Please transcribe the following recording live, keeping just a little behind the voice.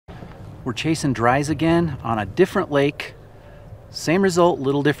We're chasing dries again on a different lake. Same result,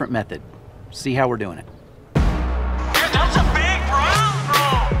 little different method. See how we're doing it. That's a big brown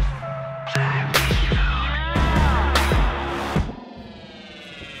trout.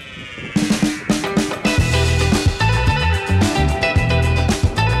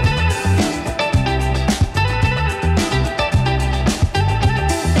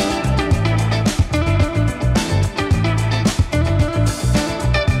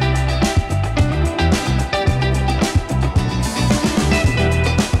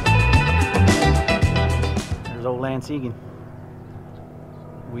 Lance Egan.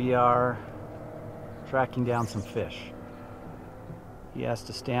 We are tracking down some fish. He has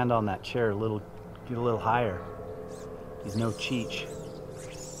to stand on that chair get a little higher. He's no Cheech.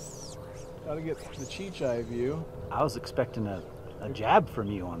 Gotta get the Cheech eye view. I was expecting a jab from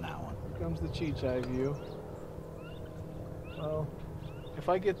you on that one. Here comes the Cheech eye view. Well, if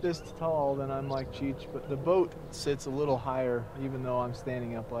I get this tall, then I'm like Cheech, but the boat sits a little higher, even though I'm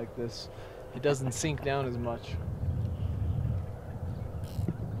standing up like this. It doesn't sink down as much.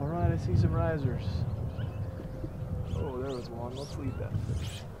 All right, I see some risers. Oh, there was one. Let's leave that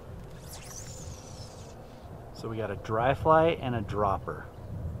fish. So we got a dry fly and a dropper,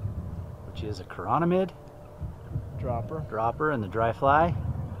 which is a chironomid dropper and the dry fly.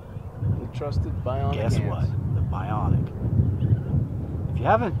 The trusted Bionic. Guess what? The Bionic. If you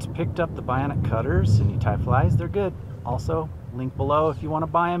haven't picked up the Bionic cutters and you tie flies, they're good. Also, link below if you want to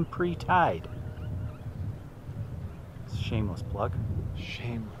buy them pre-tied. Shameless plug.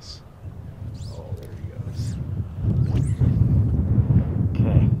 Shameless. Oh, there he goes.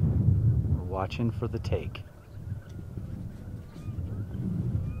 Okay, we're watching for the take.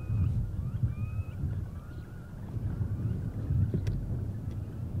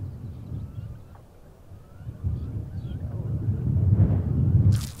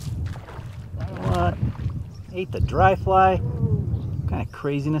 What? Ate the dry fly? What kind of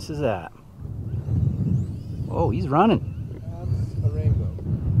craziness is that? Oh, he's running. That's a rainbow.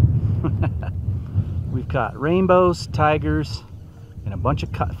 We've got rainbows, tigers, and a bunch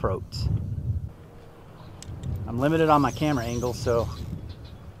of cutthroats. I'm limited on my camera angle, so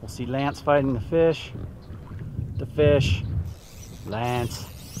we'll see Lance fighting the fish,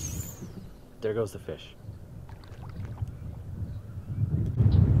 Lance. There goes the fish.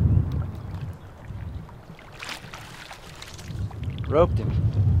 Roped him.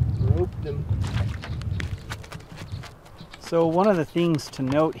 Roped him. So one of the things to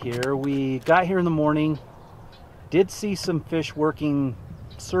note here, we got here in the morning, did see some fish working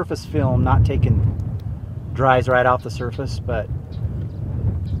surface film, not taking dries right off the surface, but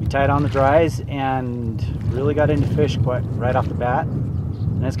we tied on the dries and really got into fish quite right off the bat.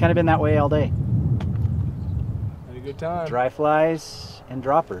 And it's kind of been that way all day. Had a good time. Dry flies and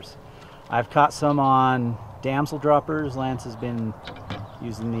droppers. I've caught some on damsel droppers. Lance has been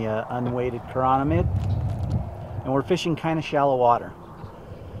using the unweighted chironomid. And we're fishing kind of shallow water.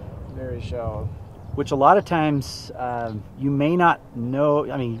 Very shallow. Which a lot of times you may not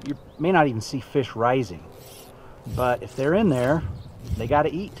know, I mean, you may not even see fish rising. But if they're in there, they got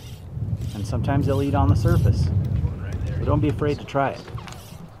to eat. And sometimes they'll eat on the surface. So don't be afraid to try it.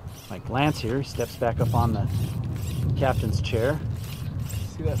 Like Lance here, he steps back up on the captain's chair.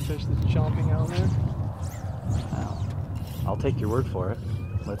 See that fish that's chomping out there? Well, I'll take your word for it.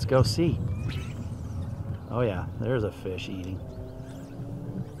 Let's go see. Oh yeah, there's a fish eating.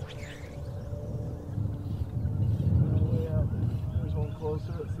 Way up. There's one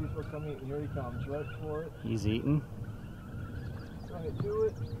closer. Let's see if he'll come eat. Here he comes, right for it. He's eating. Trying to do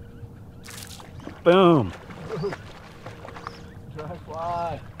it. Boom! Dry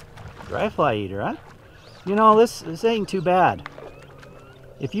fly. Dry fly eater, huh? You know, this ain't too bad.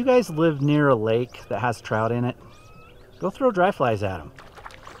 If you guys live near a lake that has trout in it, go throw dry flies at them.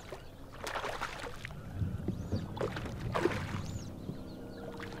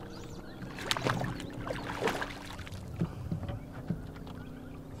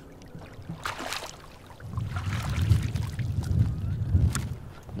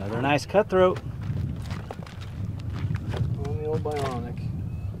 Another nice cutthroat. On the old Bionic.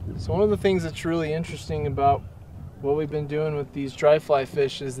 So one of the things that's really interesting about what we've been doing with these dry fly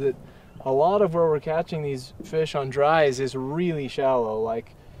fish is that a lot of where we're catching these fish on dries is really shallow,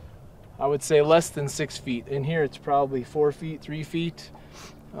 like I would say less than 6 feet. In here it's probably 4 feet, 3 feet.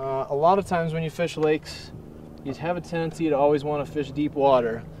 A lot of times when you fish lakes, you have a tendency to always want to fish deep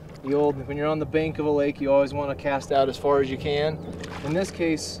water. When you're on the bank of a lake, you always want to cast out as far as you can. In this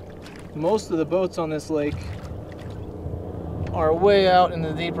case, most of the boats on this lake are way out in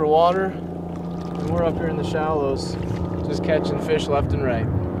the deeper water, and we're up here in the shallows just catching fish left and right.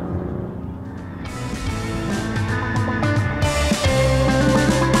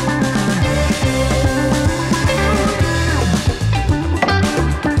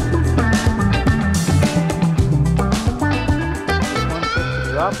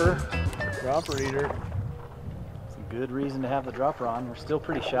 dropper. Dropper eater. It's a good reason to have the dropper on. We're still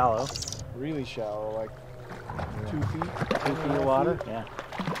pretty shallow. Really shallow, like 2 feet. 2 feet of water. Yeah.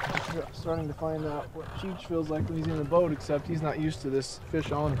 Starting to find out what Cheech feels like when he's in the boat, except he's not used to this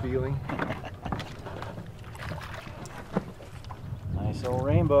fish on feeling. Nice old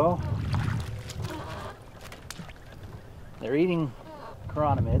rainbow. They're eating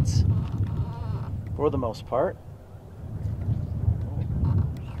chironomids for the most part.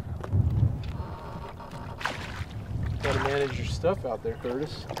 Gotta manage your stuff out there,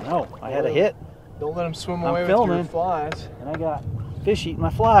 Curtis. No, I had a hit, Don't let them swim I'm away with your filming. flies. and I got fish eating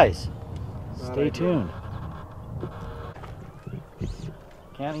my flies. Not Stay ideal. tuned.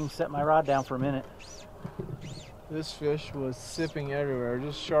 Can't even set my rod down for a minute. This fish was sipping everywhere,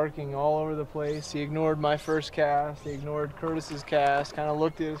 just sharking all over the place. He ignored my first cast, he ignored Curtis's cast, kind of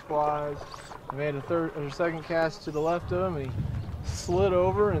looked at his flies. I made a third or second cast to the left of him, and he slid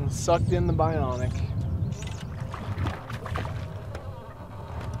over and sucked in the bionic.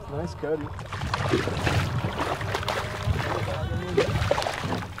 Nice cutty.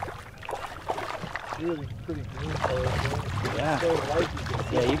 Really pretty green color. Yeah. So light you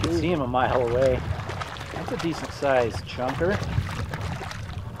can Yeah, you can see him a mile away. That's a decent sized chunker.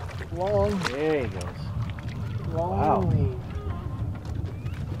 long, There he goes. long.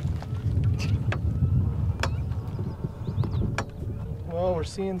 Well, we're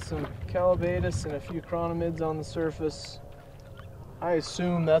seeing some calabatus and a few chironomids on the surface. I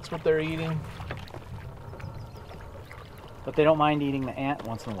assume that's what they're eating, But they don't mind eating the ant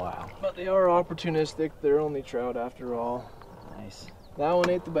once in a while. but they are opportunistic. They're only trout after all. Nice. That one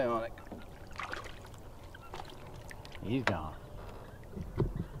ate the bionic. He's gone.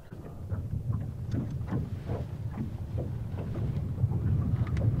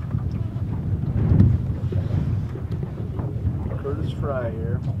 Curtis Fry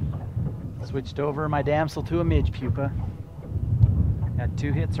here. Switched over my damsel to a midge pupa. Had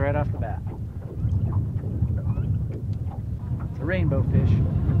 2 hits right off the bat. It's a rainbow fish.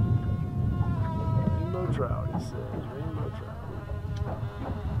 Rainbow trout, he says. Rainbow trout.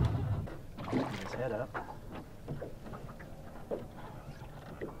 Get his head up.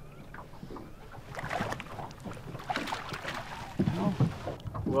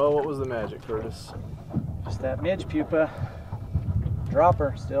 Well, what was the magic, Curtis? Just that midge pupa.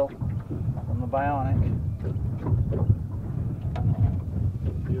 Dropper still from the bionic.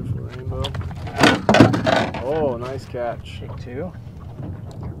 Beautiful rainbow. Oh, nice catch. Take 2.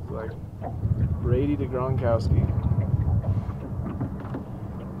 Like Brady to Gronkowski.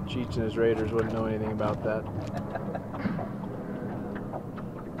 Cheech and his Raiders wouldn't know anything about that.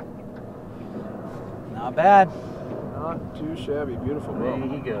 Not bad. Not too shabby. Beautiful bow. There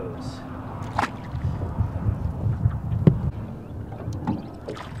he goes.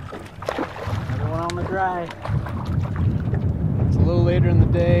 Another one on the dry. It's a little later in the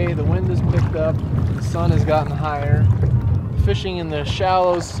day. The wind has picked up. The sun has gotten higher. Fishing in the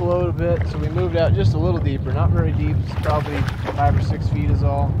shallows slowed a bit, so we moved out just a little deeper. Not very deep. It's probably 5 or 6 feet is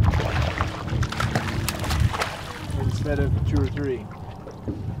all. Instead of 2 or 3.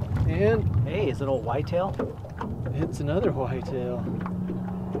 And Hey, is it old whitetail? hits another whitetail.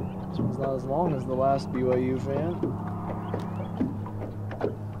 This one's not as long as the last BYU fan.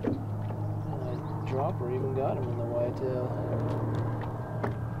 And that dropper even got him in the whitetail.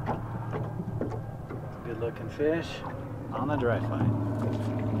 Good looking fish on the dry fly.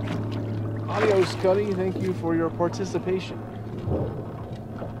 Adios, Cuddy. Thank you for your participation.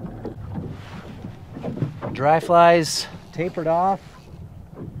 Dry flies tapered off,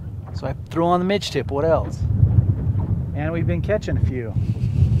 so I threw on the midge tip. What else? And we've been catching a few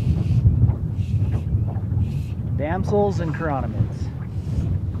damsels and chironomids.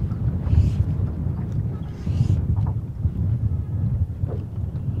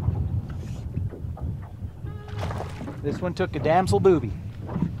 This one took a damsel booby.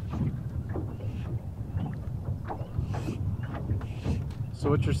 So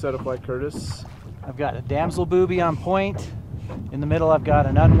what's your setup like, Curtis? I've got a damsel booby on point. In the middle I've got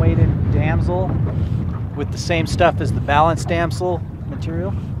an unweighted damsel with the same stuff as the balanced damsel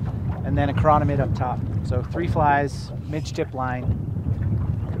material, and then a chironomid up top. So 3 flies, midge tip line.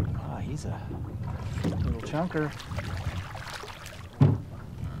 Ah, he's a little chunker.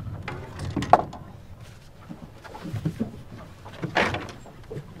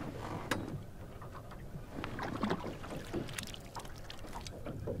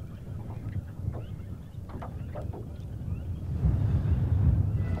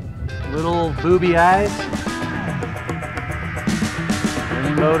 Little booby eyes.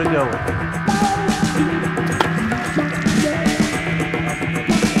 Rainbow to go with it.